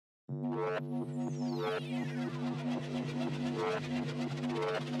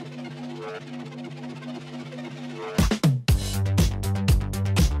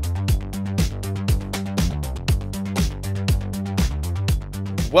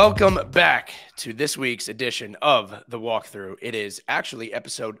Welcome back to this week's edition of The Walkthrough. It is actually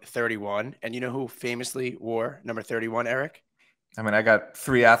episode 31. And you know who famously wore number 31, Eric? I mean, I got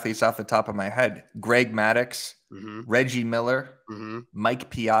three athletes off the top of my head. Greg Maddux, Reggie Miller, Mike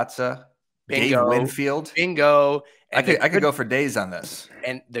Piazza, Bingo. Dave Winfield. Bingo. And I could go for days on this.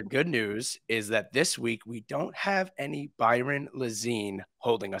 And the good news is that this week we don't have any Byron Lazine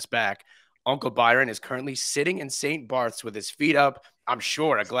holding us back. Uncle Byron is currently sitting in St. Barth's with his feet up, I'm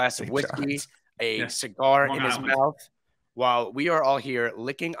sure a glass of whiskey, a cigar in his mouth, while we are all here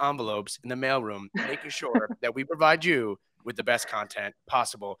licking envelopes in the mailroom, making sure that we provide you with the best content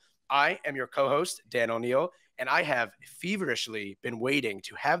possible. I am your co-host, Dan O'Neill, and I have feverishly been waiting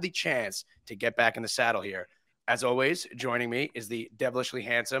to have the chance to get back in the saddle here. As always, joining me is the devilishly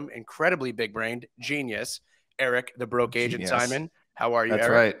handsome, incredibly big-brained genius, Eric, the broke agent Simon. How are you, That's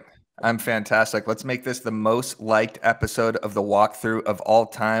Eric? Right. I'm fantastic. Let's make this the most liked episode of the walkthrough of all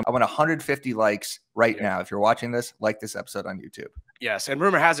time. I want 150 likes right now. If you're watching this, like this episode on YouTube. Yes, and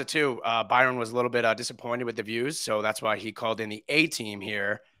rumor has it too, Byron was a little bit disappointed with the views, so that's why he called in the A-team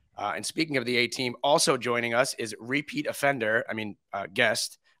here. And speaking of the A-team, also joining us is repeat offender,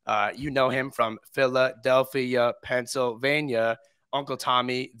 guest. You know him from Philadelphia, Pennsylvania, Uncle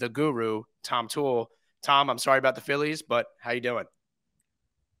Tommy, the guru, Tom Toole. Tom, I'm sorry about the Phillies, but how you doing?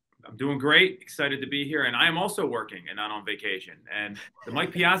 I'm doing great. Excited to be here. And I am also working and not on vacation. And the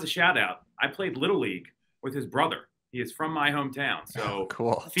Mike Piazza shout out. I played Little League with his brother. He is from my hometown. So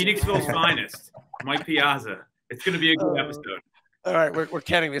cool. Phoenixville's finest, Mike Piazza. It's going to be a good episode. All right. We're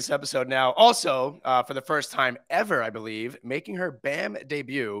canning this episode now. Also, for the first time ever, I believe, making her BAM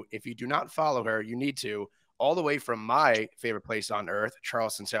debut. If you do not follow her, you need to. All the way from my favorite place on earth,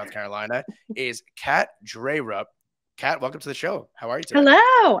 Charleston, South Carolina, is Kat Drerup. Kat, welcome to the show. How are you today?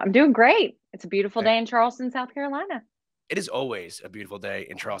 Hello. I'm doing great. It's a beautiful day in Charleston, South Carolina. It is always a beautiful day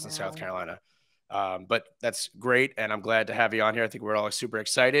in Charleston, South Carolina. But that's great, and I'm glad to have you on here. I think we're all super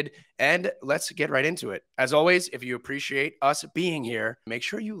excited, and let's get right into it. As always, if you appreciate us being here, make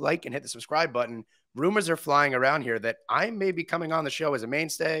sure you like and hit the subscribe button. Rumors are flying around here that I may be coming on the show as a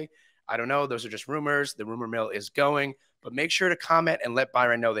mainstay. I don't know. Those are just rumors. The rumor mill is going, but make sure to comment and let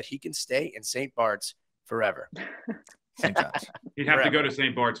Byron know that he can stay in St. Bart's forever. You'd have to go to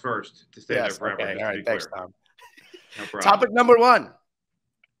St. Bart's first to stay there forever. Okay. All right. Thanks, Tom. No problem. Topic number one.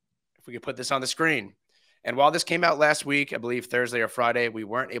 If we could put this on the screen. And while this came out last week, I believe Thursday or Friday, we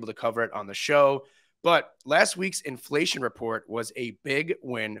weren't able to cover it on the show. But last week's inflation report was a big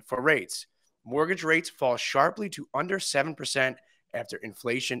win for rates. Mortgage rates fall sharply to under 7% after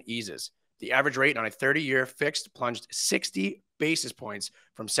inflation eases. The average rate on a 30-year fixed plunged 60 basis points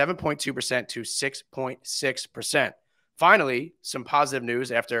from 7.2% to 6.6%. Finally, some positive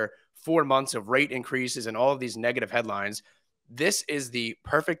news after 4 months of rate increases and all of these negative headlines. This is the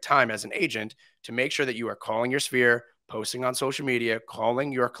perfect time as an agent to make sure that you are calling your sphere, posting on social media,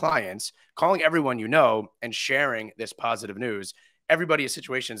 calling your clients, calling everyone you know, and sharing this positive news. Everybody's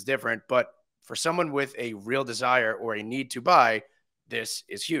situation is different, but for someone with a real desire or a need to buy, this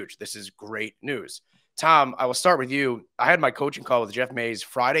is huge. This is great news. Tom, I will start with you. I had my coaching call with Jeff Mays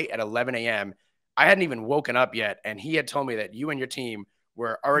Friday at 11 a.m. I hadn't even woken up yet, and he had told me that you and your team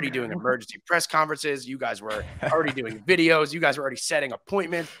were already doing emergency press conferences. You guys were already doing videos. You guys were already setting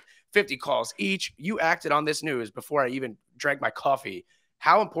appointments, 50 calls each. You acted on this news before I even drank my coffee.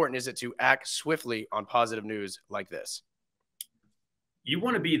 How important is it to act swiftly on positive news like this? You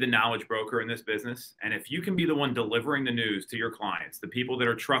want to be the knowledge broker in this business. And if you can be the one delivering the news to your clients, the people that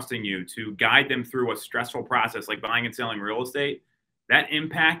are trusting you to guide them through a stressful process like buying and selling real estate, that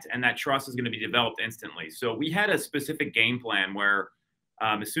impact and that trust is going to be developed instantly. So we had a specific game plan where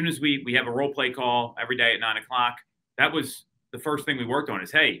as soon as we have a role play call every day at 9 o'clock, that was the first thing we worked on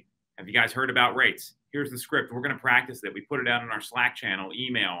is, hey, have you guys heard about rates? Here's the script. We're going to practice it. We put it out in our Slack channel,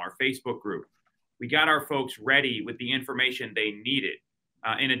 email, our Facebook group. We got our folks ready with the information they needed.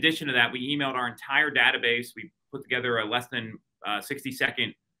 In addition to that, we emailed our entire database. We put together a less than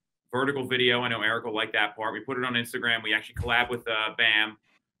 60-second vertical video. I know Eric will like that part. We put it on Instagram. We actually collab with BAM.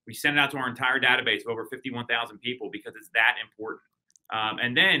 We sent it out to our entire database of over 51,000 people because it's that important.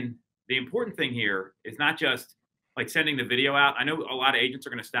 And then the important thing here is not just like sending the video out. I know a lot of agents are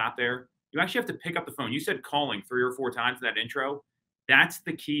going to stop there. You actually have to pick up the phone. You said calling 3 or 4 times in that intro. That's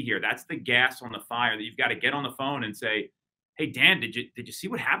the key here. That's the gas on the fire that you've got to get on the phone and say, hey, Dan, did you see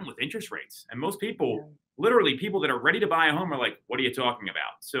what happened with interest rates? And most people, literally people that are ready to buy a home are like, what are you talking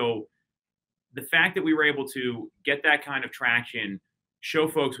about? So the fact that we were able to get that kind of traction, show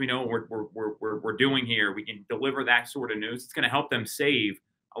folks we know what we're doing here, we can deliver that sort of news, it's going to help them save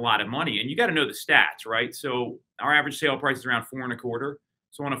a lot of money. And you got to know the stats, right? So our average sale price is around 4.25.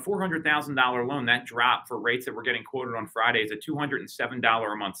 So on a $400,000 loan, that drop for rates that we're getting quoted on Friday is a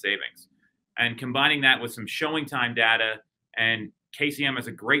 $207 a month savings. And combining that with some showing time data, and KCM has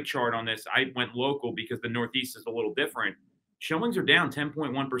a great chart on this. I went local because the Northeast is a little different. Showings are down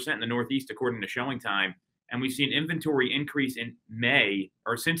 10.1% in the Northeast, according to showing time. And we've seen inventory increase in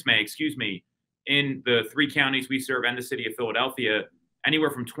since May, in the 3 counties we serve and the city of Philadelphia,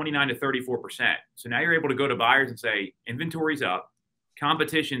 anywhere from 29 to 34%. So now you're able to go to buyers and say, inventory's up,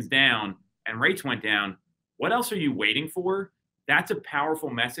 competition's down, and rates went down. What else are you waiting for? That's a powerful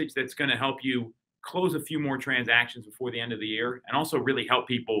message that's going to help you close a few more transactions before the end of the year, and also really help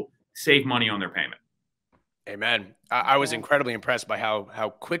people save money on their payment. Amen. I was incredibly impressed by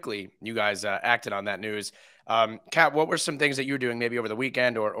how quickly you guys acted on that news. Kat, what were some things that you were doing maybe over the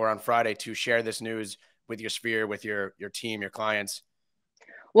weekend or on Friday to share this news with your sphere, with your team, your clients?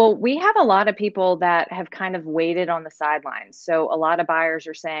 Well, we have a lot of people that have kind of waited on the sidelines. So a lot of buyers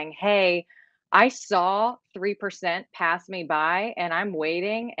are saying, hey, I saw 3% pass me by and I'm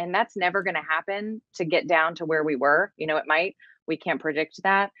waiting, and that's never going to happen to get down to where we were. You know, it might, we can't predict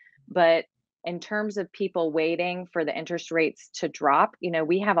that. But in terms of people waiting for the interest rates to drop, you know,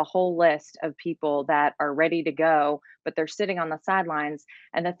 we have a whole list of people that are ready to go, but they're sitting on the sidelines.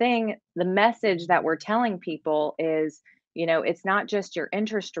 And the message that we're telling people is, you know, it's not just your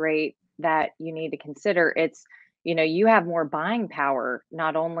interest rate that you need to consider. It's, you know, you have more buying power.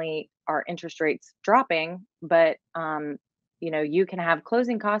 Not only are interest rates dropping, but, you know, you can have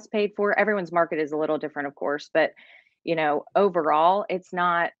closing costs paid for. Everyone's market is a little different, of course, but, you know, overall, it's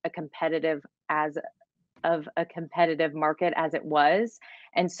not a competitive market as it was.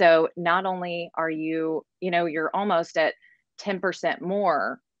 And so not only are you, you know, you're almost at 10%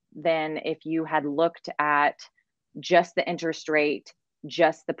 more than if you had looked at just the interest rate,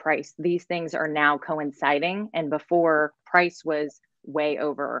 just the price. These things are now coinciding, and before, price was way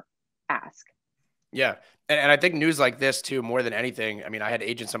over ask. Yeah. And I think news like this too, more than anything, I mean, I had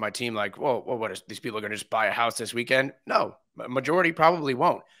agents on my team like, well, what is these people are going to just buy a house this weekend? No, majority probably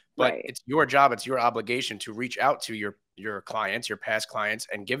won't, but Right. It's your job. It's your obligation to reach out to your clients, your past clients,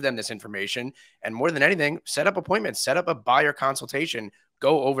 and give them this information. And more than anything, set up appointments, set up a buyer consultation,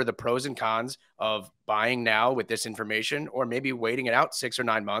 go over the pros and cons of buying now with this information, or maybe waiting it out 6 or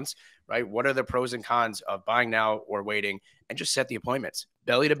 9 months, right? What are the pros and cons of buying now or waiting? And just set the appointments,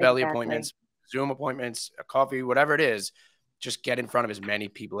 belly to belly appointments, Zoom appointments, a coffee, whatever it is. Just get in front of as many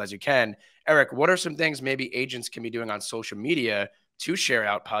people as you can. Eric, what are some things maybe agents can be doing on social media to share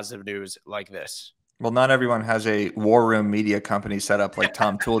out positive news like this? Well, not everyone has a war room media company set up like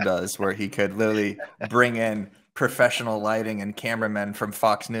Tom Toole does, where he could literally bring in professional lighting and cameramen from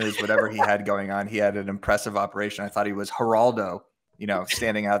Fox News, whatever he had going on. He had an impressive operation. I thought he was Geraldo, you know,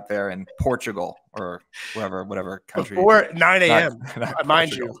 standing out there in Portugal or whatever country. Before 9 a.m., not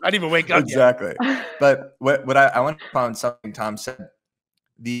mind Portugal. you. I didn't even wake up exactly. yet. But what I want to find something Tom said,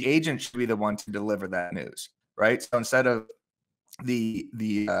 the agent should be the one to deliver that news, right? So instead of the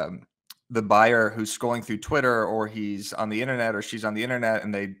buyer who's scrolling through Twitter, or he's on the internet, or she's on the internet,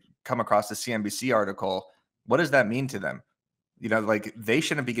 and they come across the CNBC article, what does that mean to them? You know, like, they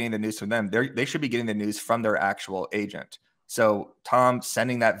shouldn't be getting the news from them. They should be getting the news from their actual agent. So Tom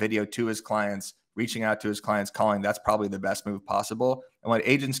sending that video to his clients, reaching out to his clients, calling, that's probably the best move possible. And what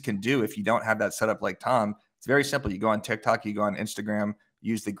agents can do, if you don't have that set up like Tom, it's very simple. You go on TikTok, you go on Instagram,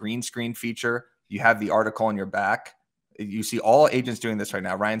 use the green screen feature. You have the article in your back. You see all agents doing this right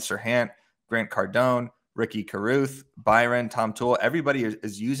now. Ryan Serhant, Grant Cardone, Ricky Carruth, Byron, Tom Toole, everybody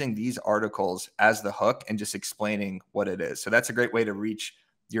is using these articles as the hook and just explaining what it is. So that's a great way to reach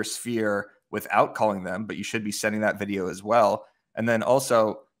your sphere without calling them, but you should be sending that video as well. And then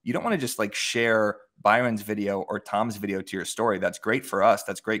also, you don't want to just like share Byron's video or Tom's video to your story. That's great for us.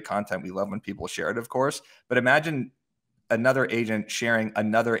 That's great content. We love when people share it, of course. But imagine another agent sharing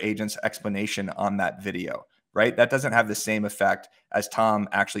another agent's explanation on that video, right? That doesn't have the same effect as Tom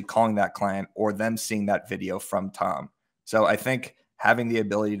actually calling that client or them seeing that video from Tom. So I think having the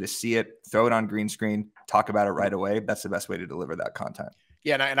ability to see it, throw it on green screen, talk about it right away, that's the best way to deliver that content.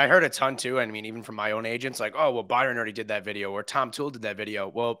 Yeah, and I heard a ton too. I mean, even from my own agents, like, oh, well, Byron already did that video, or Tom Toole did that video.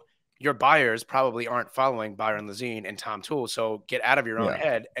 Well, your buyers probably aren't following Byron Lazine and Tom Toole, so get out of your own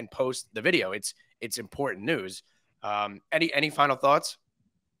head and post the video. It's important news. Any final thoughts?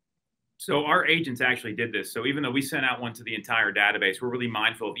 So our agents actually did this. So even though we sent out one to the entire database, we're really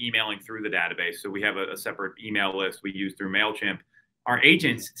mindful of emailing through the database. So we have a separate email list we use through MailChimp. our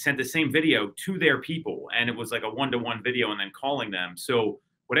agents sent the same video to their people, and it was like a one-to-one video and then calling them. So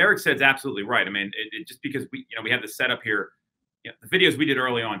what Eric said is absolutely right. I mean, it just because we have the setup here, the videos we did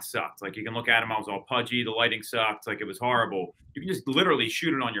early on sucked. Like, you can look at them, I was all pudgy, the lighting sucked, like it was horrible. You can just literally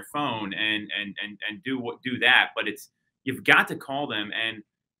shoot it on your phone and do that, but you've got to call them. And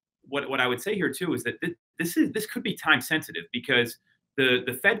what I would say here too is that this could be time sensitive, because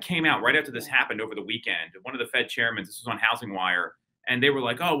the Fed came out right after this happened over the weekend. One of the Fed chairmen, this was on Housing Wire, and they were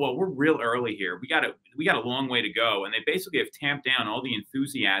like, "Oh, well, we're real early here. We got a long way to go." And they basically have tamped down all the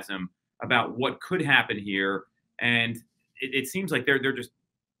enthusiasm about what could happen here. And it seems like they're just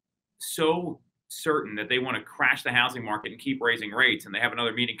so certain that they want to crash the housing market and keep raising rates. And they have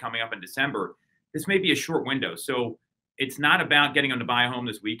another meeting coming up in December. This may be a short window. So it's not about getting them to buy a home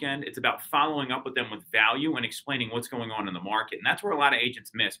this weekend. It's about following up with them with value and explaining what's going on in the market. And that's where a lot of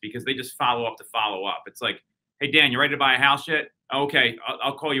agents miss, because they just follow up to follow up. It's like, "Hey, Dan, you ready to buy a house yet? Okay,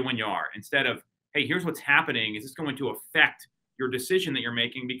 I'll call you when you are." Instead of, "Hey, here's what's happening. Is this going to affect your decision that you're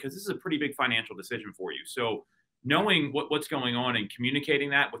making? Because this is a pretty big financial decision for you." So knowing what's going on and communicating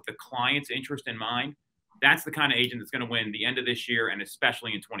that with the client's interest in mind, that's the kind of agent that's going to win the end of this year and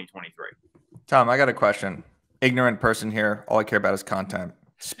especially in 2023. Tom, I got a question. Ignorant person here. All I care about is content,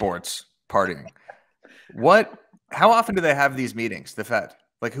 sports, partying. How often do they have these meetings, the Fed?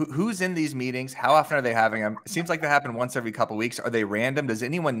 Like, who's in these meetings? How often are they having them? It seems like they happen once every couple of weeks. Are they random? Does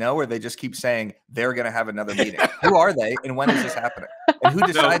anyone know, or they just keep saying they're going to have another meeting? Who are they, and when is this happening? And who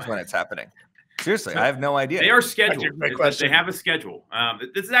decides when it's happening? Seriously, I have no idea. They are scheduled. They have a schedule.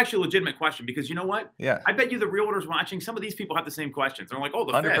 This is actually a legitimate question, because you know what? Yeah. I bet you the realtors watching, some of these people have the same questions. They're like, "Oh,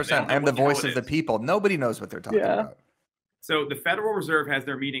 the 100%. Fed, I am the voice of the people. Nobody knows what they're talking about. So the Federal Reserve has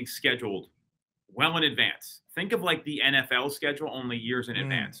their meetings scheduled well in advance. Think of like the NFL schedule, only years in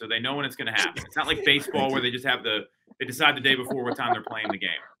advance. So they know when it's going to happen. It's not like baseball where they just they decide the day before what time they're playing the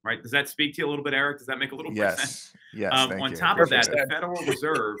game, right? Does that speak to you a little bit, Eric? Does that make a little more sense? Yes. On top of that, the Federal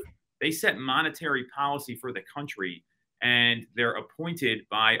Reserve, they set monetary policy for the country, and they're appointed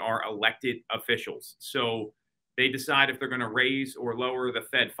by our elected officials. So they decide if they're going to raise or lower the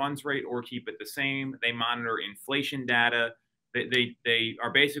Fed funds rate or keep it the same. They monitor inflation data. They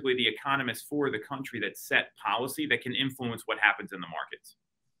are basically the economists for the country that set policy that can influence what happens in the markets.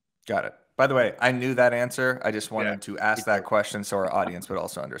 Got it. By the way, I knew that answer. I just wanted to ask that question so our audience would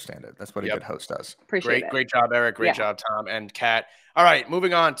also understand it. That's what a good host does. Appreciate it. Great job, Eric. Great job, Tom and Kat. All right,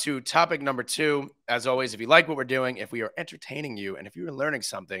 moving on to topic number 2. As always, if you like what we're doing, if we are entertaining you, and if you're learning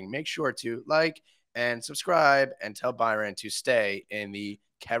something, make sure to like and subscribe and tell Byron to stay in the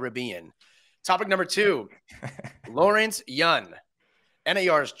Caribbean. Topic number 2, Lawrence Yun,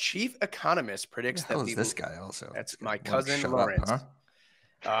 NAR's chief economist, predicts that this guy also. That's my cousin Lawrence.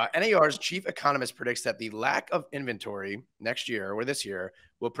 NAR's chief economist predicts that the lack of inventory next year or this year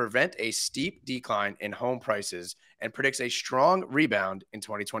will prevent a steep decline in home prices and predicts a strong rebound in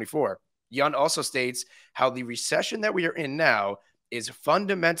 2024. Yun also states how the recession that we are in now is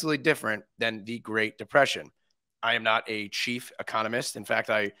fundamentally different than the Great Depression. I am not a chief economist. In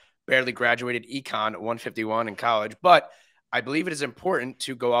fact, I barely graduated Econ 151 in college, but I believe it is important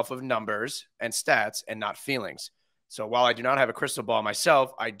to go off of numbers and stats and not feelings. So while I do not have a crystal ball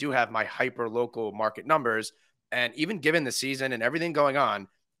myself, I do have my hyper-local market numbers. And even given the season and everything going on,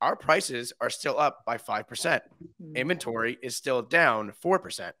 our prices are still up by 5%. Inventory is still down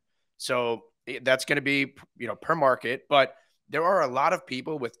 4%. So that's going to be, per market. But there are a lot of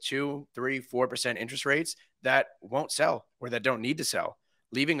people with 2, 3, 4% interest rates that won't sell or that don't need to sell,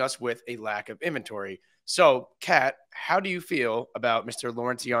 leaving us with a lack of inventory. So, Kat, how do you feel about Mr.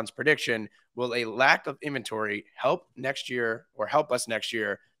 Lawrence Yun's prediction? Will a lack of inventory help us next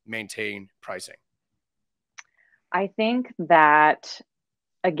year maintain pricing? I think that,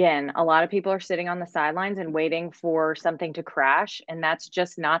 again, a lot of people are sitting on the sidelines and waiting for something to crash. And that's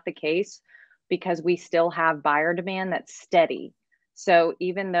just not the case, because we still have buyer demand that's steady. So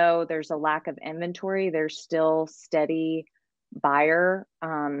even though there's a lack of inventory, there's still steady buyer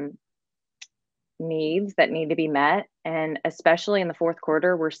needs that need to be met. And especially in the fourth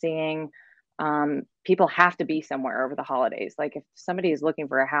quarter, we're seeing people have to be somewhere over the holidays. Like, if somebody is looking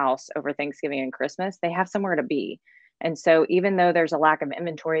for a house over Thanksgiving and Christmas, they have somewhere to be. And so even though there's a lack of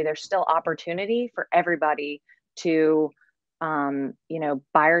inventory, there's still opportunity for everybody to,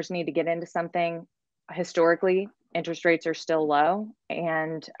 buyers need to get into something. Historically, interest rates are still low,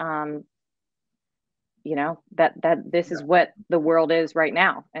 and that this is what the world is right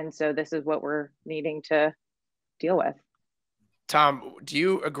now. And so this is what we're needing to deal with. Tom, do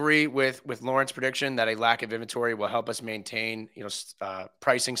you agree with Lauren's prediction that a lack of inventory will help us maintain,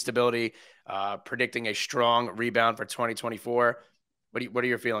 pricing stability, predicting a strong rebound for 2024? What are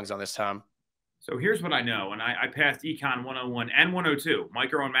your feelings on this, Tom? So here's what I know, and I passed Econ 101 and 102,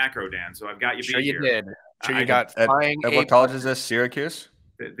 micro and macro, Dan. So I've got you beat here. Did. Sure you got at what college is this? Syracuse?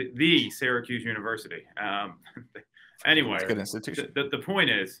 The Syracuse University. Anyway, it's a good institution. The point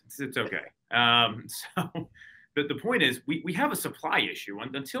is, it's okay. So the point is, we have a supply issue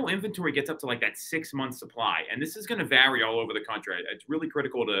until inventory gets up to like that 6-month supply, and this is going to vary all over the country. It's really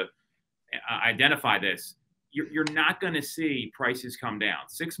critical to identify this. You're not going to see prices come down.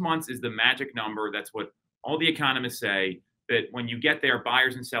 6 months is the magic number. That's what all the economists say, that when you get there,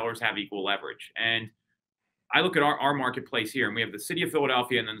 buyers and sellers have equal leverage. And I look at our marketplace here, and we have the city of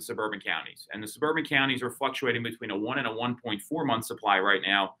Philadelphia and then the suburban counties. And the suburban counties are fluctuating between a 1 and a 1.4 month supply right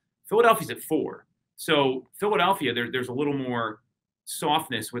now. Philadelphia's at 4. So Philadelphia, there's a little more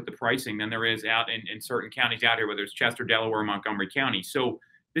softness with the pricing than there is out in certain counties out here, whether it's Chester, Delaware, Montgomery County. So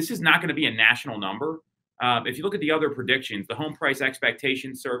this is not going to be a national number. If you look at the other predictions, the home price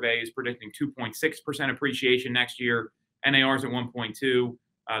expectation survey is predicting 2.6% appreciation next year. NAR's at 1.2.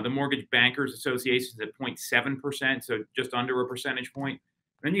 The Mortgage Bankers Association is at 0.7%, so just under a percentage point.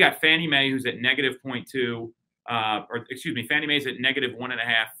 And then you got Fannie Mae, who's at negative 0.2, Fannie Mae's at negative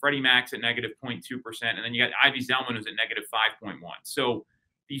 1.5, Freddie Mac's at negative 0.2%, and then you got Ivy Zelman, who's at negative 5.1. So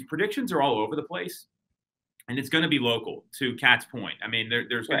these predictions are all over the place, and it's going to be local, to Kat's point. I mean,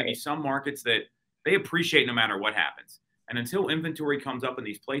 there's going to be some markets that they appreciate no matter what happens. And until inventory comes up in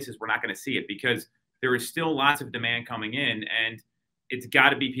these places, we're not going to see it, because there is still lots of demand coming in, and it's got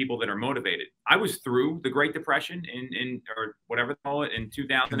to be people that are motivated. I was through the Great Depression in or whatever they call it in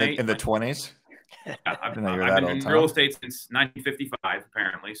 2008. In the 20s? I've been in real estate since 1955,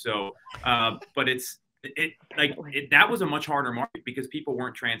 apparently. So, but that was a much harder market because people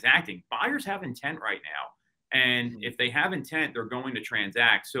weren't transacting. Buyers have intent right now, and if they have intent, they're going to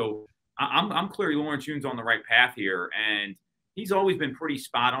transact. So I'm clearly Lawrence Yune's on the right path here, and he's always been pretty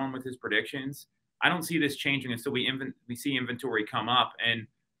spot on with his predictions. I don't see this changing until we see inventory come up. And,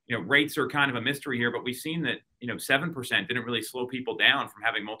 rates are kind of a mystery here, but we've seen that, 7% didn't really slow people down from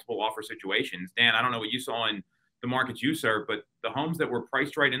having multiple offer situations. Dan, I don't know what you saw in the markets you serve, but the homes that were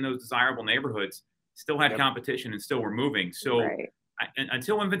priced right in those desirable neighborhoods still had competition and still were moving. So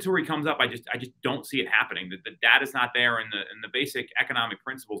until inventory comes up, I just don't see it happening. The data's not there, and the basic economic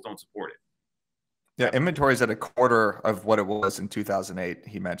principles don't support it. Yeah, inventory is at a quarter of what it was in 2008,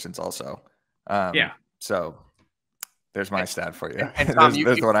 he mentions also. So there's my stat for you. And Tom,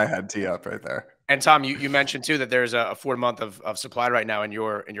 there's the one I had tee up right there. And Tom, you mentioned too that there's a 4 month of supply right now in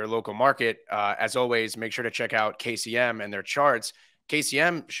your local market. As always, make sure to check out KCM and their charts.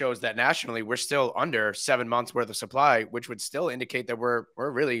 KCM shows that nationally we're still under 7 months worth of supply, which would still indicate that we're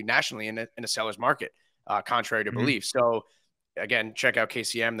really nationally in a seller's market, contrary to belief. So again, check out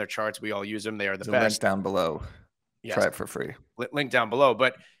KCM, their charts. We all use them. They are the best. Link down below. Yes. Try it for free. Link down below.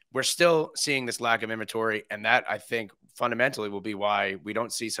 But we're still seeing this lack of inventory, and that I think fundamentally will be why we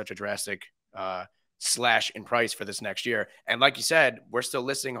don't see such a drastic slash in price for this next year. And like you said, we're still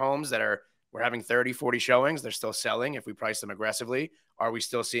listing homes that we're having 30, 40 showings. They're still selling if we price them aggressively. Are we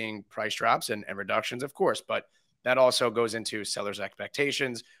still seeing price drops and reductions? Of course, but that also goes into sellers'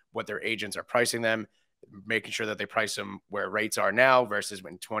 expectations, what their agents are pricing them, making sure that they price them where rates are now versus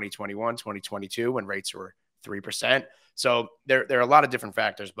when 2021, 2022, when rates were 3%. So there are a lot of different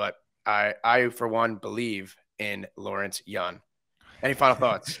factors, but I for one believe in Lawrence Yun. Any final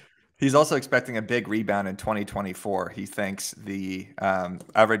thoughts? He's also expecting a big rebound in 2024. He thinks the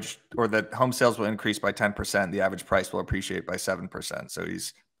average or the home sales will increase by 10%. The average price will appreciate by 7%. So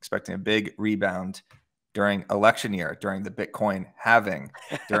he's expecting a big rebound during election year, during the Bitcoin halving,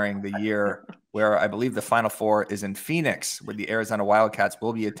 during the year where I believe the Final Four is in Phoenix, where the Arizona Wildcats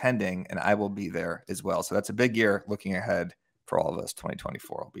will be attending, and I will be there as well. So that's a big year looking ahead for all of us.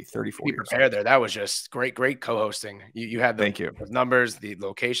 2024 will be 34 years old. There. That was just great co-hosting. You had the numbers, the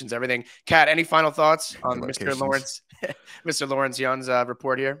locations, everything. Kat, any final thoughts on Mr. Lawrence Yun's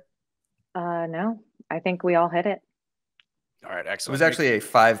report here? No, I think we all hit it. All right, excellent. It was actually a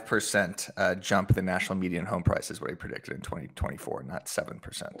 5% jump in the national median home price is what he predicted in 2024, not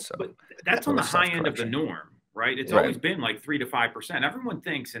 7%. So but that's on the high end of the norm, right? It's always been like 3 to 5%. Everyone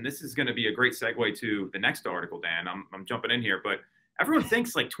thinks, and this is going to be a great segue to the next article, Dan. I'm jumping in here, but everyone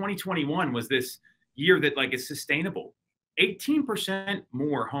thinks like 2021 was this year that like is sustainable. 18%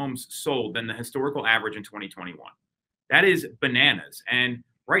 more homes sold than the historical average in 2021. That is bananas. And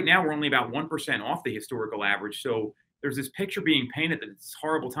right now we're only about 1% off the historical average. So there's this picture being painted that it's a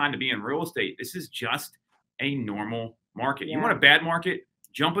horrible time to be in real estate. This is just a normal market. You want a bad market?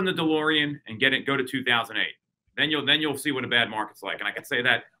 Jump in the DeLorean and go to 2008. Then you'll see what a bad market's like. And I can say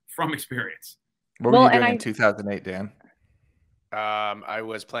that from experience. What were you doing in 2008, Dan? I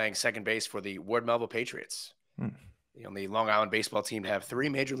was playing second base for the Ward Melville Patriots, the only Long Island baseball team to have 3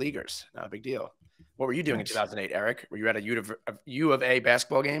 major leaguers. Not a big deal. What were you doing in 2008, Eric? Were you at a U of A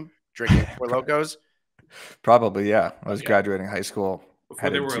basketball game drinking Four Locos? Probably, yeah. I was graduating high school. Before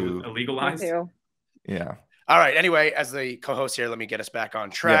they were legalized? Yeah. All right. Anyway, as the co-host here, let me get us back on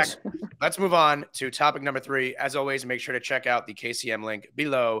track. Yes. Let's move on to topic number 3. As always, make sure to check out the KCM link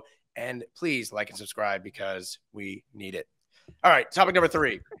below. And please like and subscribe because we need it. All right. Topic number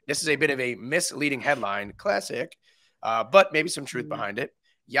 3. This is a bit of a misleading headline. Classic. But maybe some truth behind it.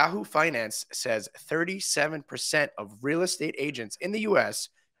 Yahoo Finance says 37% of real estate agents in the U.S.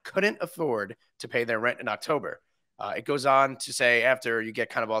 couldn't afford to pay their rent in October. It goes on to say, after you get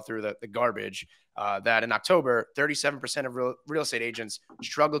kind of all through the garbage, that in October, 37% of real estate agents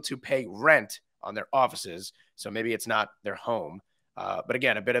struggle to pay rent on their offices. So maybe it's not their home. But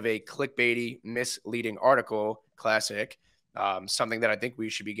again, a bit of a clickbaity, misleading article, classic. Something that I think we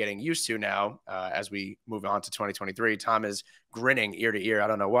should be getting used to now as we move on to 2023. Tom is grinning ear to ear. I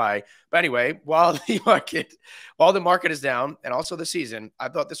don't know why. But anyway, while the market is down and also the season, I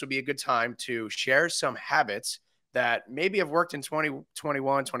thought this would be a good time to share some habits that maybe have worked in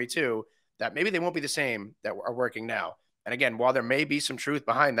 2021, 22, that maybe they won't be the same that are working now. And again, while there may be some truth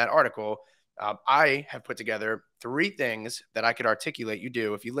behind that article, I have put together 3 things that I could articulate you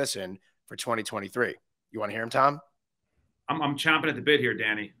do if you listen for 2023. You want to hear them, Tom? I'm chomping at the bit here,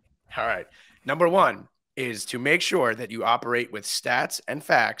 Danny. All right. Number 1 is to make sure that you operate with stats and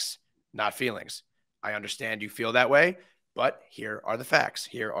facts, not feelings. I understand you feel that way, but here are the facts.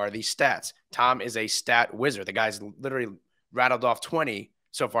 Here are the stats. Tom is a stat wizard. The guy's literally rattled off 20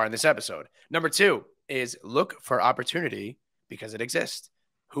 so far in this episode. Number 2 is look for opportunity because it exists.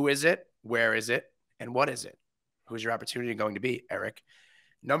 Who is it? Where is it? And what is it? Who's your opportunity going to be, Eric?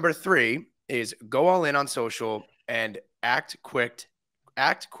 Number 3 is go all in on social and act quick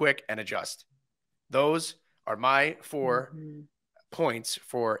and adjust. Those are my 4 points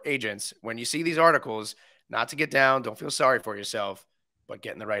for agents. When you see these articles, not to get down, don't feel sorry for yourself, but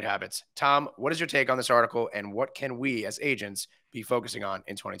get in the right habits. Tom, what is your take on this article, and what can we as agents be focusing on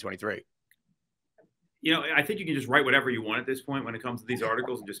in 2023? You know, I think you can just write whatever you want at this point when it comes to these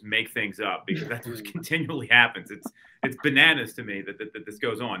articles and just make things up, because that's what continually happens. It's bananas to me that this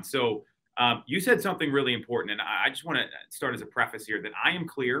goes on. So you said something really important, and I just want to start as a preface here that I am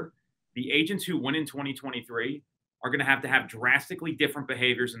clear the agents who win in 2023 are going to have drastically different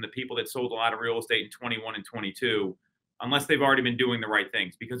behaviors than the people that sold a lot of real estate in 21 and 22, unless they've already been doing the right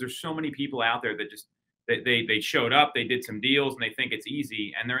things, because there's so many people out there that just they showed up, they did some deals, and they think it's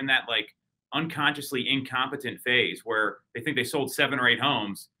easy, and they're in that like unconsciously incompetent phase where they think they sold 7 or 8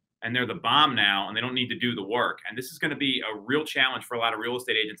 homes and they're the bomb now and they don't need to do the work. And this is going to be a real challenge for a lot of real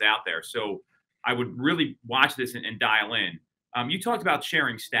estate agents out there. So I would really watch this and dial in. You talked about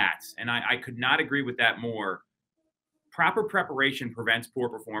sharing stats, and I could not agree with that more. Proper preparation prevents poor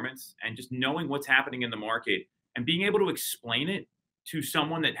performance, and just knowing what's happening in the market and being able to explain it to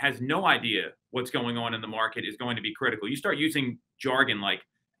someone that has no idea what's going on in the market is going to be critical. You start using jargon like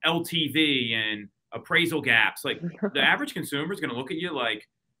LTV and appraisal gaps, like the average consumer is going to look at you like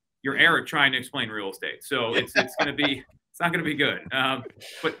you're Eric trying to explain real estate. So it's not going to be good.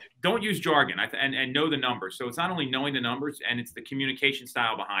 But don't use jargon and know the numbers. So it's not only knowing the numbers, and it's the communication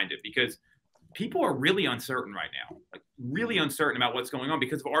style behind it, because people are really uncertain right now, like really uncertain about what's going on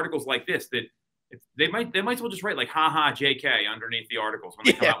because of articles like this that they might as well just write like haha JK underneath the articles when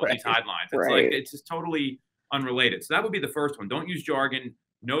they come out with these headlines. It's like it's just totally unrelated. So that would be the first one. Don't use jargon.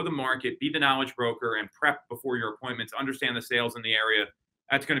 Know the market, be the knowledge broker, and prep before your appointments. Understand the sales in the area.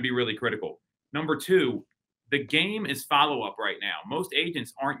 That's going to be really critical. Number 2, the game is follow-up right now. Most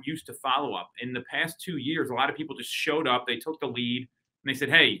agents aren't used to follow-up. In the past 2 years, a lot of people just showed up. They took the lead, and they said,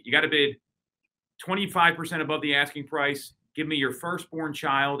 hey, you got to bid 25% above the asking price. Give me your firstborn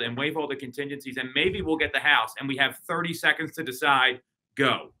child and waive all the contingencies, and maybe we'll get the house. And we have 30 seconds to decide.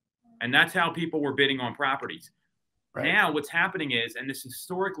 Go. And that's how people were bidding on properties. Right. Now what's happening is, and this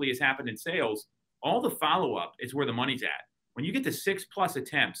historically has happened in sales, all the follow-up is where the money's at. When you get to 6+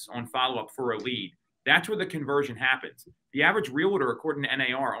 attempts on follow-up for a lead, that's where the conversion happens. The average realtor, according to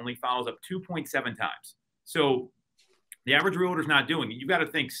NAR, only follows up 2.7 times. So the average realtor is not doing it. You've got to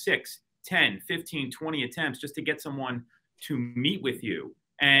think 6, 10, 15, 20 attempts just to get someone to meet with you.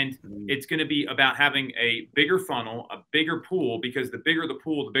 And it's going to be about having a bigger funnel, a bigger pool, because the bigger the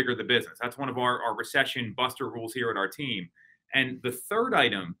pool, the bigger the business. That's one of our recession buster rules here at our team. And the third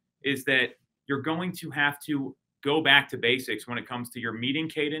item is that you're going to have to go back to basics when it comes to your meeting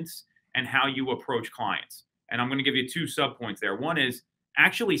cadence and how you approach clients. And I'm going to give you 2 subpoints there. One is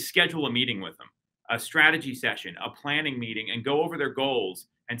actually schedule a meeting with them. a strategy session, a planning meeting, and go over their goals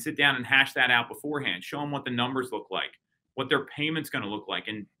and sit down and hash that out beforehand. Show them what the numbers look like, what their payment's going to look like,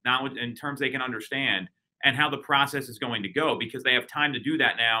 and now in terms they can understand, and how the process is going to go, because they have time to do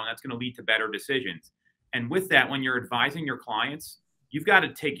that now, and that's going to lead to better decisions. And with that, when you're advising your clients, you've got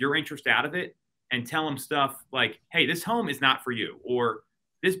to take your interest out of it and tell them stuff like, hey, this home is not for you, or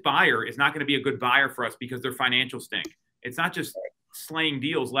this buyer is not going to be a good buyer for us because their financials stink. It's not just slaying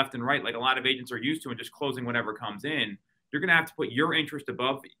deals left and right like a lot of agents are used to and just closing whatever comes in. You're going to have to put your interest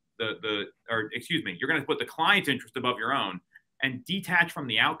above you're going to put the client's interest above your own and detach from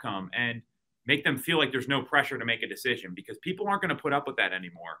the outcome and make them feel like there's no pressure to make a decision, because people aren't going to put up with that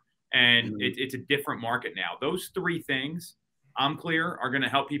anymore. And it's a different market now. Those three things, I'm clear, are going to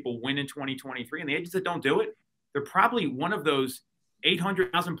help people win in 2023. And the agents that don't do it, they're probably one of those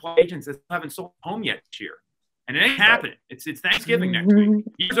 800,000 plus agents that haven't sold a home yet this year. And it ain't happening. It's Thanksgiving next week.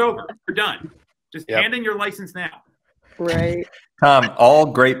 Year's over. You're done. Just hand in your license now. Right. Tom, all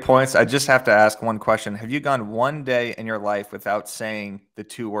great points. I just have to ask one question. Have you gone one day in your life without saying the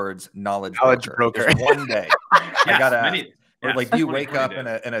two words knowledge broker? Just one day. Yes, I gotta ask. Or like, do you wake up in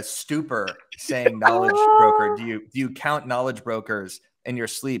a stupor saying knowledge broker? Do you count knowledge brokers in your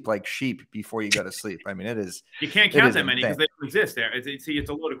sleep like sheep before you go to sleep? I mean, it is. You can't count that many because they don't exist there. It's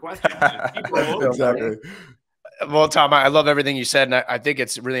a loaded question. Exactly. Well, Tom, I love everything you said. And I think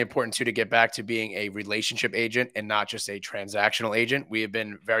it's really important, too, to get back to being a relationship agent and not just a transactional agent. We have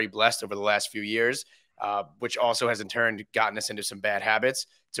been very blessed over the last few years, which also has in turn gotten us into some bad habits.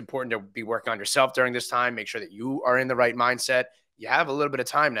 It's important to be working on yourself during this time. Make sure that you are in the right mindset. You have a little bit of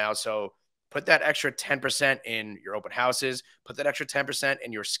time now, so put that extra 10% in your open houses. Put that extra 10%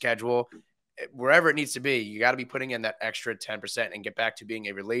 in your schedule. Wherever it needs to be, you got to be putting in that extra 10% and get back to being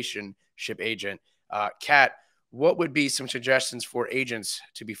a relationship agent. Kat, what would be some suggestions for agents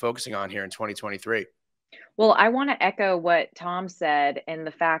to be focusing on here in 2023? Well, I want to echo what Tom said, and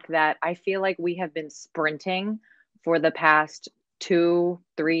the fact that I feel like we have been sprinting for the past 2-3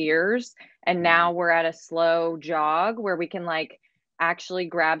 years, and now we're at a slow jog where we can actually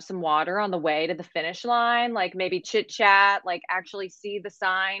grab some water on the way to the finish line, like maybe chit chat, like actually see the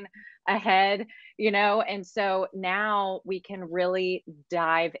sign ahead, and so now we can really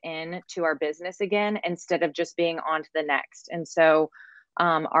dive into our business again instead of just being on to the next. And so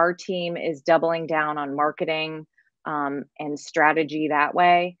our team is doubling down on marketing and strategy that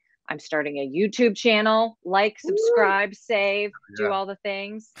way. I'm starting a YouTube channel, subscribe, save, do all the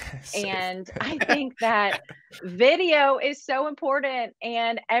things. And I think that video is so important,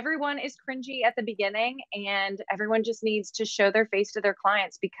 and everyone is cringy at the beginning, and everyone just needs to show their face to their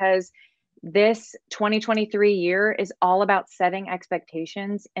clients, because this 2023 year is all about setting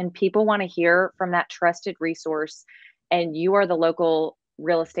expectations, and people want to hear from that trusted resource. And you are the local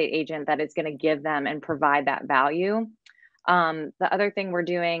real estate agent that is going to give them and provide that value. The other thing we're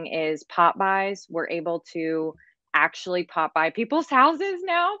doing is pop buys. We're able to actually pop by people's houses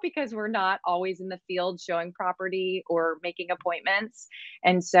now, because we're not always in the field showing property or making appointments.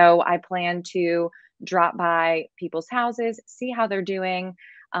 And so I plan to drop by people's houses, see how they're doing,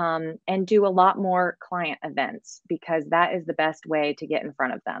 and do a lot more client events, because that is the best way to get in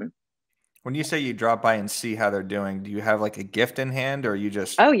front of them. When you say you drop by and see how they're doing, do you have like a gift in hand, or you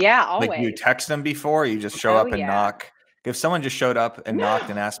just always. Like you text them before, or you just show up and knock? If someone just showed up and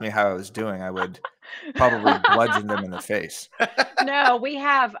knocked and asked me how I was doing, I would probably bludgeon them in the face. No,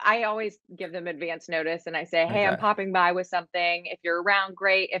 I always give them advance notice, and I say, hey, I'm popping by with something. If you're around,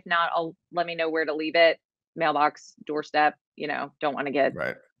 great. If not, let me know where to leave it. Mailbox, doorstep, don't want to get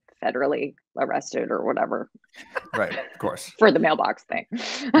federally arrested or whatever. Right, of course. For the mailbox thing.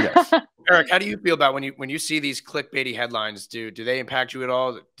 Yes. Eric, how do you feel about when you see these clickbaity headlines? Do they impact you at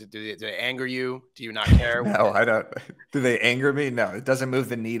all? Do they anger you? Do you not care? No, I don't. Do they anger me? No, it doesn't move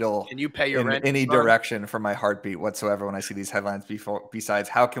the needle. Can you pay your rent in any direction for my heartbeat whatsoever when I see these headlines? Besides,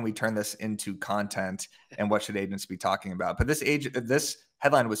 how can we turn this into content, and what should agents be talking about? But this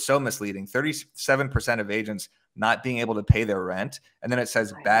headline was so misleading. 37% of agents not being able to pay their rent, and then it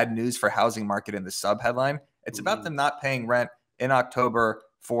says bad news for housing market in the sub headline. It's about them not paying rent in October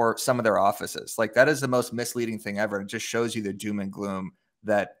for some of their offices. Like, that is the most misleading thing ever. It just shows you the doom and gloom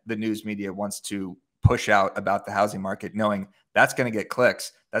that the news media wants to push out about the housing market, knowing that's going to get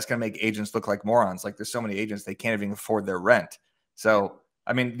clicks. That's going to make agents look like morons. Like, there's so many agents, they can't even afford their rent. So,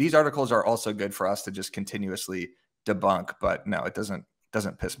 I mean, these articles are also good for us to just continuously debunk, but no, it doesn't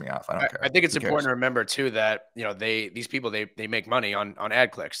piss me off. I don't care. I think it's important to remember too that, these people, they make money on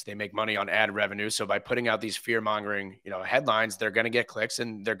ad clicks. They make money on ad revenue. So by putting out these fear mongering, headlines, they're going to get clicks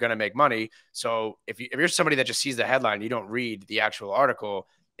and they're going to make money. So if you're somebody that just sees the headline, you don't read the actual article,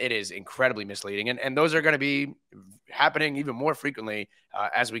 it is incredibly misleading. And those are going to be happening even more frequently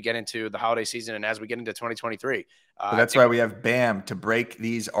as we get into the holiday season and as we get into 2023. But that's why we have BAM to break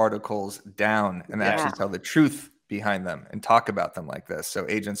these articles down and actually tell the truth behind them and talk about them like this. So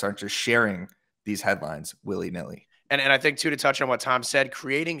agents aren't just sharing these headlines willy-nilly. And I think, too, to touch on what Tom said,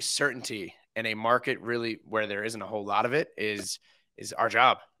 creating certainty in a market really where there isn't a whole lot of it is our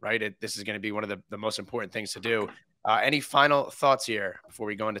job, right? This is going to be one of the most important things to do. Any final thoughts here before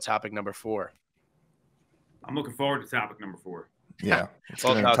we go into topic number 4? I'm looking forward to topic number 4. Yeah.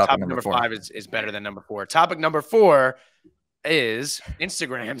 Well, no, topic number 5 is better than number 4. Topic number 4 is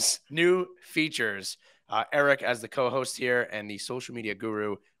Instagram's new features. Eric, as the co-host here and the social media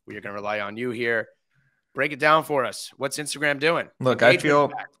guru, we are going to rely on you here. Break it down for us. What's Instagram doing? Look, I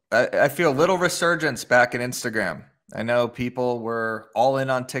feel a little resurgence back in Instagram. I know people were all in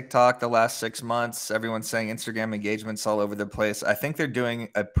on TikTok the last 6 months. Everyone's saying Instagram engagement's all over the place. I think they're doing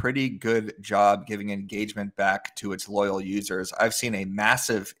a pretty good job giving engagement back to its loyal users. I've seen a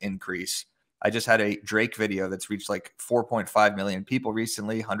massive increase. I just had a Drake video that's reached like 4.5 million people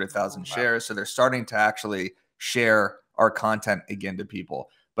recently, 100,000 shares. So they're starting to actually share our content again to people.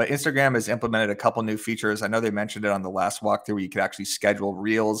 But Instagram has implemented a couple new features. I know they mentioned it on the last walkthrough where you could actually schedule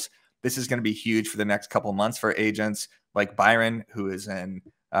reels. This is going to be huge for the next couple months for agents like Byron, who is in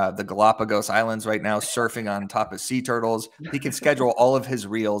the Galapagos Islands right now, surfing on top of sea turtles. He can schedule all of his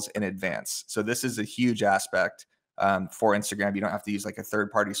reels in advance. So this is a huge aspect for Instagram. You don't have to use like a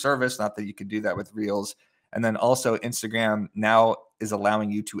third-party service. Not that you could do that with reels. And then also Instagram now is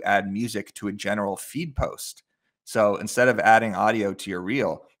allowing you to add music to a general feed post. So instead of adding audio to your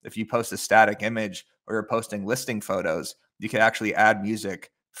reel, if you post a static image or you're posting listing photos, you can actually add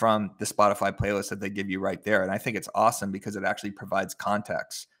music from the Spotify playlist that they give you right there. And I think it's awesome because it actually provides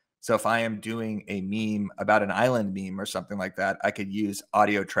context. So if I am doing a meme about an island meme or something like that, I could use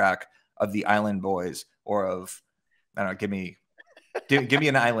audio track of the Island Boys or of, I don't know, give me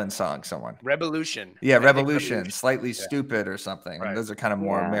an island song, someone. Revolution. Yeah, Revolution, Slightly Stupid or something. Right. Those are kind of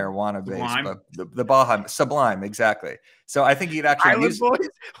more marijuana based. Sublime. But the Baja Sublime, exactly. So I think you'd actually Island use Boys?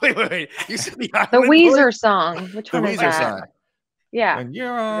 Wait. You said the Weezer Boys? song. Which one is that? Song. Yeah. And you're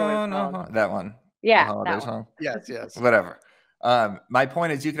on that one. Yeah. The holiday That one. song. Yes. Whatever. My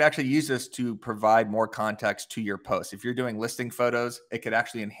point is you could actually use this to provide more context to your post. If you're doing listing photos, it could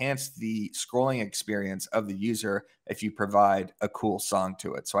actually enhance the scrolling experience of the user if you provide a cool song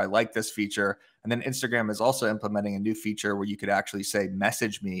to it. So I like this feature. And then Instagram is also implementing a new feature where you could actually say,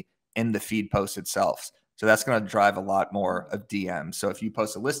 message me in the feed post itself. So that's going to drive a lot more of DMs. So if you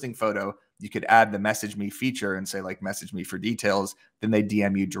post a listing photo, you could add the message me feature and say like, message me for details. Then they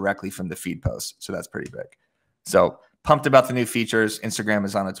DM you directly from the feed post. So that's pretty big. So pumped about the new features. Instagram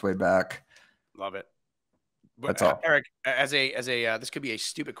is on its way back. Love it. That's all. Eric, as a this could be a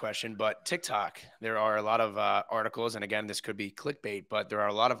stupid question, but TikTok, there are a lot of articles, and again, this could be clickbait, but there are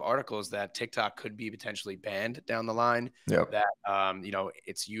a lot of articles that TikTok could be potentially banned down the line. Yep. That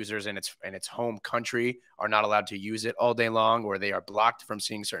its users in its home country are not allowed to use it all day long, or they are blocked from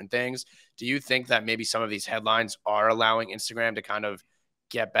seeing certain things. Do you think that maybe some of these headlines are allowing Instagram to kind of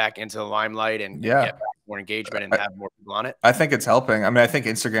get back into the limelight and get back more engagement and have more people on it? I think it's helping. I mean, I think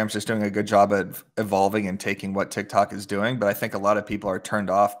Instagram's just doing a good job at evolving and taking what TikTok is doing, but I think a lot of people are turned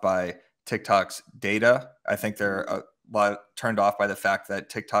off by TikTok's data. I think they're a lot turned off by the fact that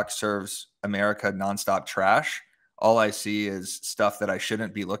TikTok serves America nonstop trash. All I see is stuff that I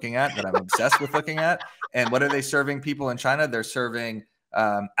shouldn't be looking at, that I'm obsessed with looking at. And what are they serving people in China? They're serving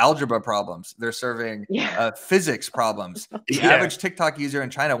algebra problems. They're serving physics problems. The average TikTok user in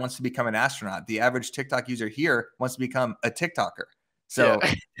China wants to become an astronaut. The average TikTok user here wants to become a TikToker. So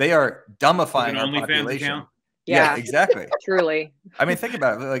they are dumbifying our population. Yeah, exactly. Truly. I mean, think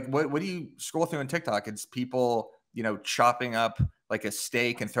about it. Like, what do you scroll through in TikTok? It's people, chopping up like a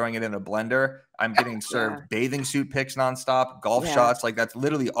steak and throwing it in a blender. I'm getting served bathing suit pics nonstop, golf shots. Like, that's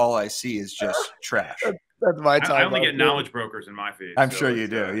literally all I see is just trash. That's my time. I only get knowledge brokers in my feed. I'm sure you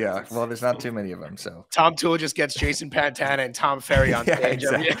do. Yeah. Well, there's not too many of them. So Tom Toole just gets Jason Pantana and Tom Ferry on stage.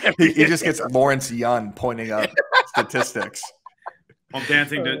 Exactly. He just gets Lawrence Yun pointing up statistics. I'm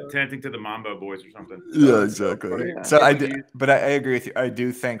dancing to the Mambo Boys or something. Yeah, exactly. So I agree with you. I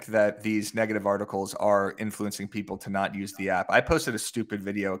do think that these negative articles are influencing people to not use the app. I posted a stupid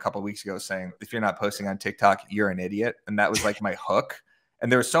video a couple of weeks ago saying, if you're not posting on TikTok, you're an idiot. And that was like my hook.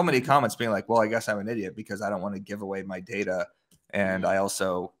 And there were so many comments being like, well, I guess I'm an idiot because I don't want to give away my data. And I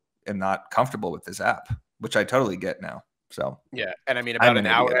also am not comfortable with this app, which I totally get now. So yeah. And I mean, about an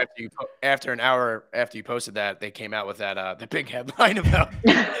hour after you posted that, they came out with that the big headline about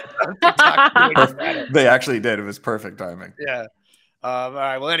TikTok. They actually did. It was perfect timing. Yeah. All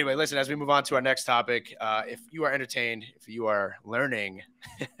right. Well, anyway, listen, as we move on to our next topic, if you are entertained, if you are learning,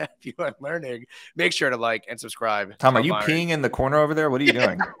 make sure to like and subscribe. Tom, are Tell you Byron. peeing in the corner over there? What are you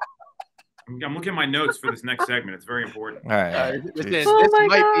doing? I'm looking at my notes for this next segment. It's very important. All right. This Oh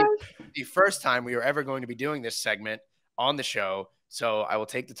might be the first time we are ever going to be doing this segment on the show. So I will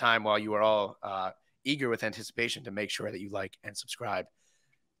take the time while you are all eager with anticipation to make sure that you like and subscribe.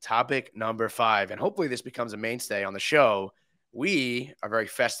 Topic number 5, and hopefully this becomes a mainstay on the show. We are very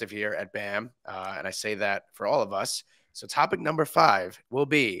festive here at BAM, and I say that for all of us. So topic number 5 will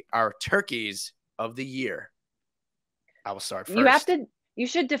be our turkeys of the year. I will start first. You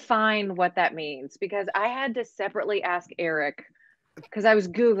should define what that means, because I had to separately ask Eric, because I was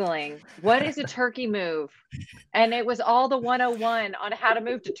Googling what is a turkey move, and it was all the 101 on how to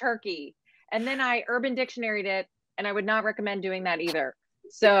move to Turkey. And then I Urban Dictionary'd it, and I would not recommend doing that either.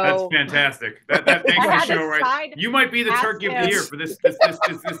 So that's fantastic. That makes the show right. You might be the turkey of the year for this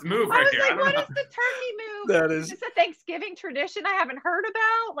move right here. I was like, what is the turkey move? That is a Thanksgiving tradition I haven't heard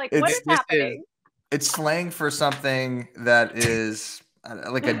about. Like, what is happening? It's slang for something that is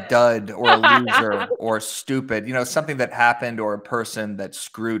like a dud or a loser or stupid, something that happened or a person that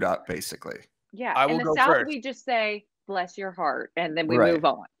screwed up, basically. Yeah. In the South, first. we just say, bless your heart, and then we move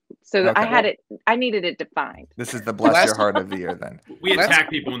on. So okay. I needed it defined. This is the bless your heart of the year then. We attack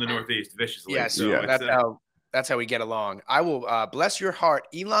people in the Northeast viciously. Yes, so that's how we get along. I will bless your heart,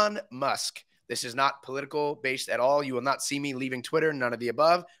 Elon Musk. This is not political based at all. You will not see me leaving Twitter, none of the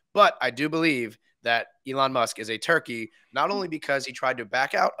above. But I do believe that Elon Musk is a turkey, not only because he tried to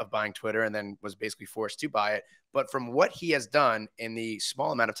back out of buying Twitter and then was basically forced to buy it, but from what he has done in the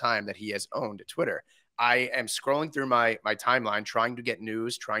small amount of time that he has owned Twitter. I am scrolling through my timeline, trying to get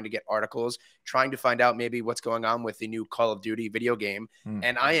news, trying to get articles, trying to find out maybe what's going on with the new Call of Duty video game.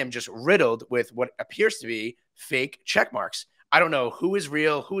 And I am just riddled with what appears to be fake check marks. I don't know who is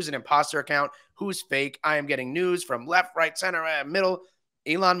real, who's an imposter account, who's fake. I am getting news from left, right, center, middle.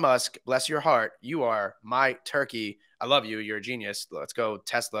 Elon Musk, bless your heart. You are my turkey. I love you. You're a genius. Let's go.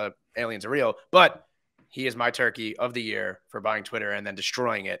 Tesla, aliens are real. But he is my turkey of the year for buying Twitter and then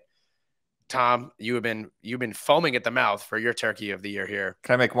destroying it. Tom, you've been foaming at the mouth for your turkey of the year here.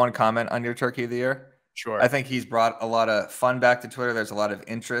 Can I make one comment on your turkey of the year? Sure. I think he's brought a lot of fun back to Twitter. There's a lot of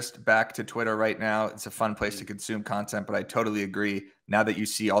interest back to Twitter right now. It's a fun place to consume content, but I totally agree. Now that you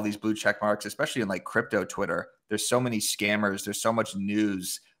see all these blue check marks, especially in like crypto Twitter, there's so many scammers. There's so much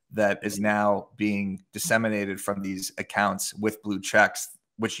news that is now being disseminated from these accounts with blue checks,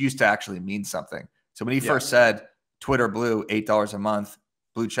 which used to actually mean something. So when he first said Twitter blue, $8 a month,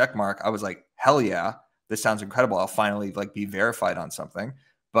 blue check mark, I was like, hell yeah, this sounds incredible. I'll finally like be verified on something.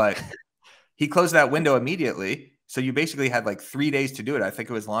 But he closed that window immediately. So you basically had like 3 days to do it. I think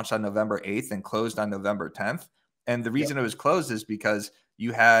it was launched on November 8th and closed on November 10th. And the reason it was closed is because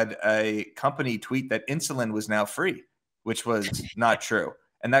you had a company tweet that insulin was now free, which was not true.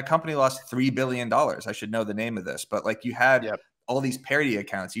 And that company lost $3 billion. I should know the name of this, but like you had all these parody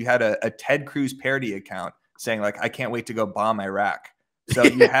accounts. You had a Ted Cruz parody account saying like, I can't wait to go bomb Iraq. So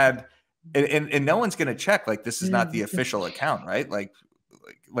you had, and no one's going to check, like, this is not the official account, right? Like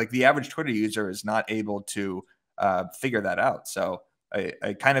the average Twitter user is not able to figure that out. So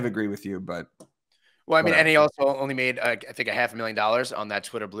I kind of agree with you, but. Well, I mean, and he also only made, I think, $500,000 on that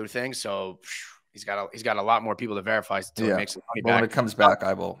Twitter blue thing. So he's got a lot more people to verify until he makes some money back. When it comes back,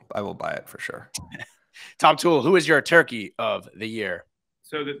 I will buy it for sure. Tom Toole, who is your turkey of the year?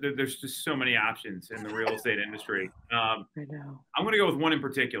 So there's just so many options in the real estate industry. I know. I'm going to go with one in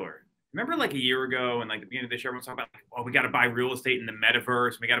particular. Remember like a year ago and like the beginning of this year, everyone's talking about, like, oh, we got to buy real estate in the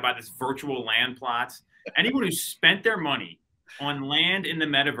metaverse. We got to buy this virtual land plots. Anyone who spent their money on land in the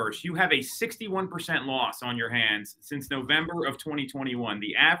metaverse, you have a 61% loss on your hands since November of 2021.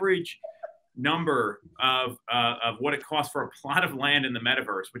 The average number of what it costs for a plot of land in the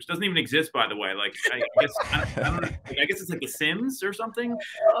metaverse, which doesn't even exist, by the way. Like I guess it's like The Sims or something.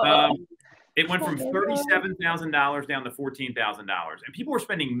 It went from $37,000 down to $14,000, and people were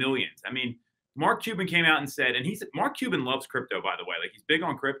spending millions. I mean, Mark Cuban came out and said, and he said, Mark Cuban loves crypto, by the way. Like, he's big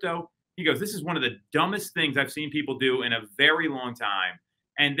on crypto. He goes, this is one of the dumbest things I've seen people do in a very long time.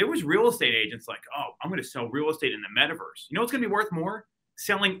 And there was real estate agents like, oh, I'm going to sell real estate in the metaverse. You know what's going to be worth more?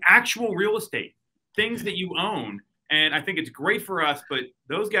 Selling actual real estate, things that you own. And I think it's great for us, but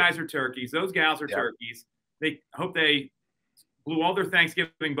those guys are turkeys. Those gals are turkeys. They hope they blew all their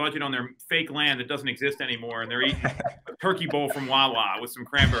Thanksgiving budget on their fake land that doesn't exist anymore, and they're eating a turkey bowl from Wawa with some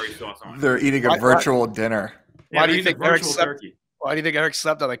cranberry sauce on it. They're eating a virtual dinner. Why do you think they're accepting? Why do you think Eric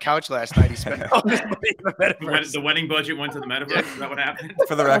slept on the couch last night? He spent all this money in the metaverse. The wedding budget went to the metaverse. Is that what happened?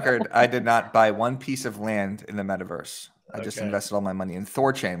 For the record, I did not buy one piece of land in the metaverse. I just Okay. invested all my money in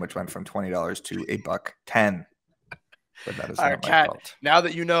Thorchain, which went from $20 to $1.10. But that is All right, not my Kat, fault. now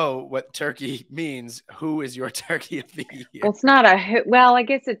that you know what turkey means, who is your turkey of the year? Well, it's not a, well, I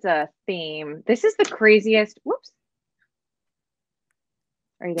guess it's a theme. This is the craziest. Whoops.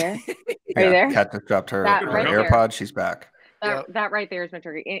 Are you there? Are you there? Kat just dropped her, That her right AirPod. there. She's back. That right there is my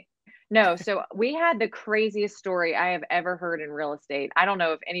turkey. No, so we had the craziest story I have ever heard in real estate. I don't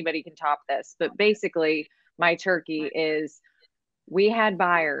know if anybody can top this, but basically my turkey is we had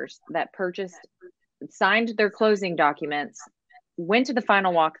buyers that signed their closing documents, went to the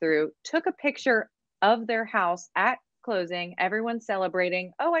final walkthrough, took a picture of their house at closing, everyone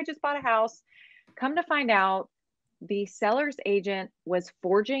celebrating. Oh, I just bought a house. Come to find out, the seller's agent was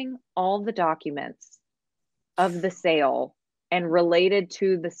forging all the documents of the sale and related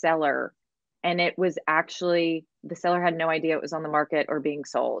to the seller. And it was actually, the seller had no idea it was on the market or being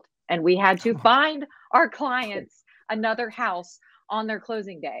sold. And we had to find our clients another house on their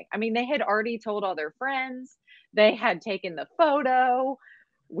closing day. I mean, they had already told all their friends. They had taken the photo.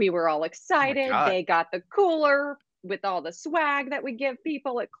 We were all excited. They got the cooler with all the swag that we give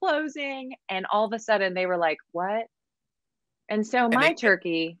people at closing. And all of a sudden they were like, what? And so my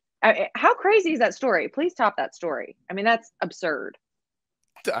turkey, how crazy is that story? Please top that story. I mean, that's absurd.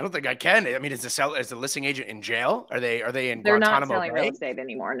 I don't think I can. I mean, is the listing agent in jail? Are they in They're Guantanamo not selling Bay? real estate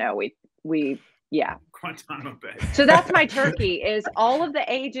anymore. No, yeah. Guantanamo Bay. So that's my turkey, is all of the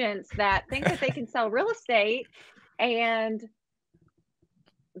agents that think that they can sell real estate and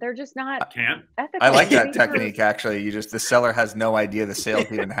they're just not ethical. I like that technique, actually. The seller has no idea the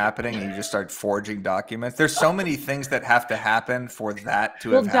sale's even happening, and you just start forging documents. There's so many things that have to happen for that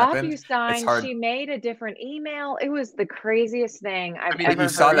to have happened. DocuSign, she made a different email. It was the craziest thing I've ever heard. You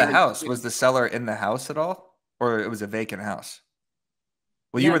saw the house. Was the seller in the house at all? Or it was a vacant house?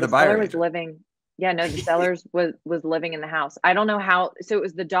 Well, you were the buyer. The seller was living. Yeah, no, the seller was living in the house. I don't know how. So it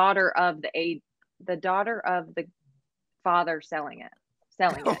was the daughter of the father selling it.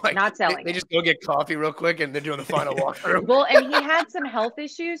 Not selling. They just go get coffee real quick and they're doing the final walkthrough. Well, and he had some health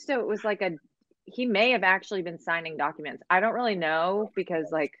issues, so it was like he may have actually been signing documents. I don't really know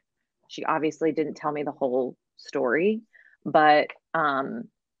because she obviously didn't tell me the whole story, but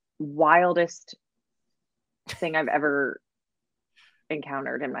wildest thing I've ever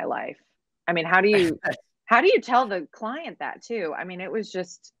encountered in my life. I mean, how do you tell the client that too? I mean, it was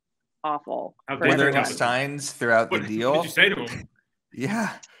just awful. Were there any signs throughout the deal? What did you say to him?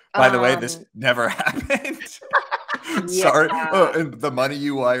 Yeah. By the way, this never happened. Sorry. And the money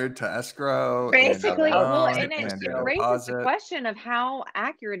you wired to escrow. Basically, and it raises the question of how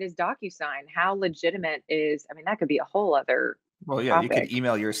accurate is DocuSign? How legitimate is, I mean, that could be a whole other topic. You could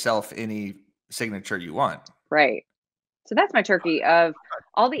email yourself any signature you want. Right. So that's my turkey of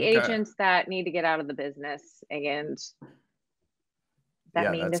all the agents that need to get out of the business. And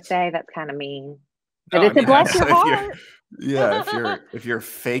mean to say? That's kind of mean. But it's a bless your heart. If you're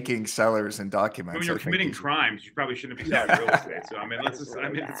faking sellers and documents. When you're committing crimes, you probably shouldn't be selling real estate. So I mean,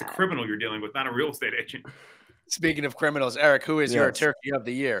 it's a criminal you're dealing with, not a real estate agent. Speaking of criminals, Eric, who is your turkey of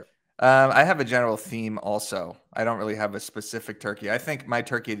the year? I have a general theme also. I don't really have a specific turkey. I think my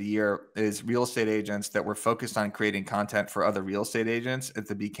turkey of the year is real estate agents that were focused on creating content for other real estate agents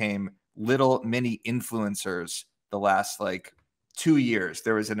that became little mini influencers the last 2 years.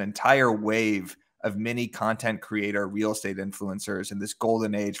 There was an entire wave of mini content creator real estate influencers in this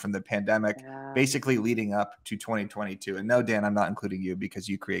golden age from the pandemic, basically leading up to 2022. And no, Dan, I'm not including you because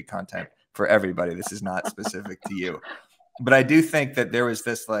you create content for everybody. This is not specific to you. But I do think that there was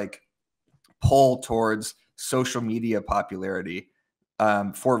this pull towards social media popularity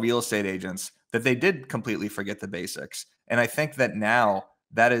for real estate agents that they did completely forget the basics. And I think that now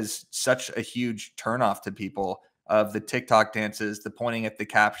that is such a huge turnoff to people of the TikTok dances, the pointing at the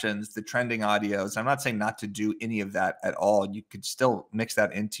captions, the trending audios. I'm not saying not to do any of that at all. You could still mix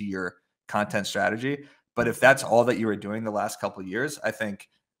that into your content strategy. But if that's all that you were doing the last couple of years, I think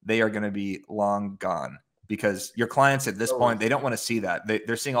they are going to be long gone because your clients at this point, they don't want to see that.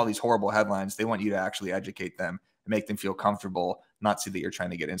 They're seeing all these horrible headlines. They want you to actually educate them and make them feel comfortable, not see that you're trying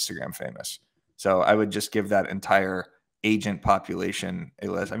to get Instagram famous. So I would just give that entire agent population a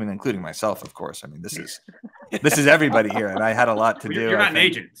list. I mean, including myself, of course. I mean, this is everybody here, and I had a lot to do. You're not an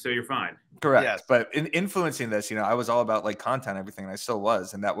agent, so you're fine. Correct. Yes. But in influencing this, I was all about content, everything, and I still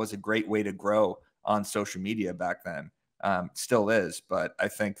was, and that was a great way to grow on social media back then. Still is, but I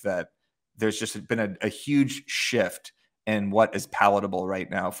think that there's just been a huge shift in what is palatable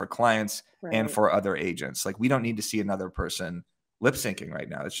right now for clients and for other agents. We don't need to see another person lip syncing right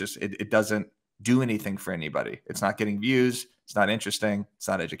now. It's just, it doesn't do anything for anybody. It's not getting views. It's not interesting. It's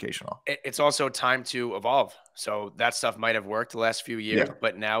not educational. It's also time to evolve. So that stuff might have worked the last few years,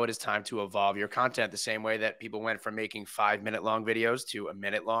 but now it is time to evolve your content the same way that people went from making 5-minute long videos to a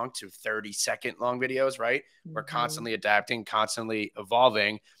minute long to 30-second long videos, right? We're constantly adapting, constantly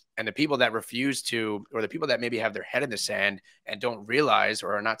evolving. And the people that refuse to, or the people that maybe have their head in the sand and don't realize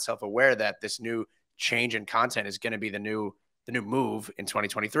or are not self-aware that this new change in content is going to be the new move in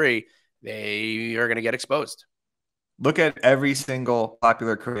 2023, they are going to get exposed. Look at every single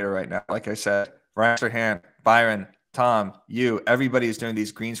popular creator right now. Like I said, Ryan Serhant, Byron, Tom, you, everybody is doing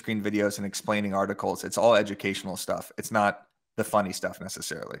these green screen videos and explaining articles. It's all educational stuff. It's not the funny stuff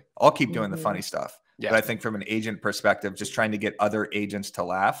necessarily. I'll keep doing the funny stuff. But I think from an agent perspective, just trying to get other agents to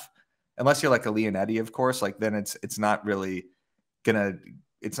laugh, unless you're like a Leonetti, of course, like then it's not really gonna,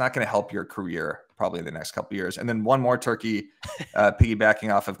 it's not going to help your career probably in the next couple of years. And then one more turkey,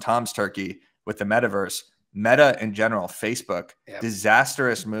 piggybacking off of Tom's turkey with the metaverse. Meta in general, Facebook,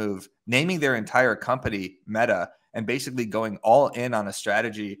 disastrous move, naming their entire company Meta and basically going all in on a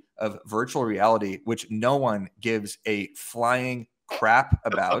strategy of virtual reality, which no one gives a flying crap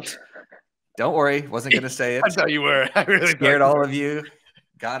about. Don't worry, wasn't going to say it. That's how you were. I really scared all of you.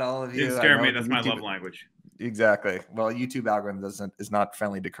 Got all of you. Didn't scare me. That's my love language. Exactly. Well, YouTube algorithm is not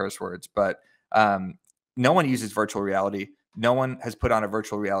friendly to curse words, but no one uses virtual reality. No one has put on a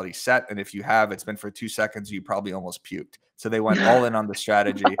virtual reality set. And if you have, it's been for 2 seconds. You probably almost puked. So they went all in on the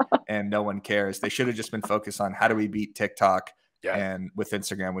strategy and no one cares. They should have just been focused on how do we beat TikTok and with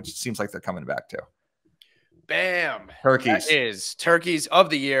Instagram, which seems like they're coming back to. Bam. Turkeys. That is turkeys of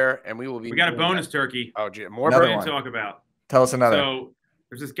the year. And we got a bonus turkey. Oh, gee, more to talk about. Tell us another. So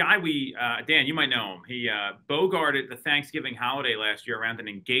there's this guy Dan, you might know him. He bogarted the Thanksgiving holiday last year around an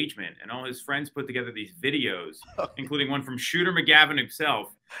engagement, and all his friends put together these videos, including one from Shooter McGavin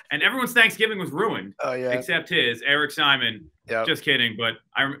himself. And everyone's Thanksgiving was ruined, except his, Eric Simon. Just kidding. But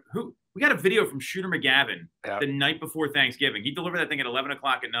we got a video from Shooter McGavin the night before Thanksgiving. He delivered that thing at 11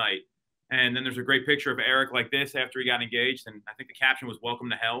 o'clock at night. And then there's a great picture of Eric like this after he got engaged. And I think the caption was "Welcome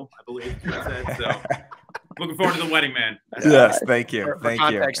to Hell," I believe. Said. So looking forward to the wedding, man. Yes, thank you. For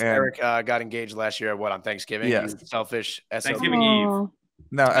context, Eric got engaged last year. What, on Thanksgiving? Yes. Selfish. Thanksgiving Eve.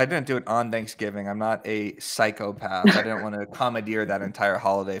 No, I didn't do it on Thanksgiving. I'm not a psychopath. I didn't want to commandeer that entire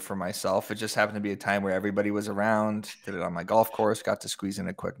holiday for myself. It just happened to be a time where everybody was around. Did it on my golf course. Got to squeeze in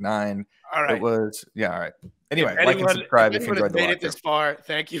a quick 9. All right. It was, all right. Anyway, like and subscribe if you enjoyed the made it this far.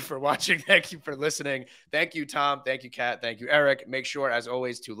 Thank you for watching. Thank you for listening. Thank you, Tom. Thank you, Kat. Thank you, Eric. Make sure, as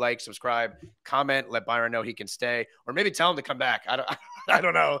always, to like, subscribe, comment. Let Byron know he can stay, or maybe tell him to come back. I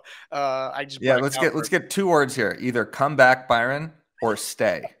don't know. Let's get 2 words here. Either come back, Byron, or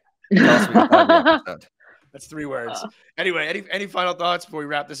stay. Tell us what you thought of the episode. That's 3 words. Anyway, any final thoughts before we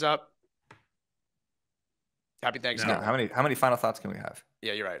wrap this up? Happy Thanksgiving. No, how many final thoughts can we have?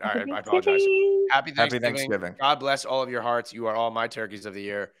 Yeah, you're right. All right, I apologize. Happy Thanksgiving. God bless all of your hearts. You are all my turkeys of the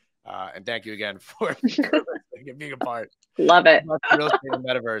year. And thank you again for being a part. Love it. Real estate and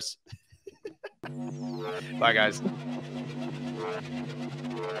metaverse. Bye, guys.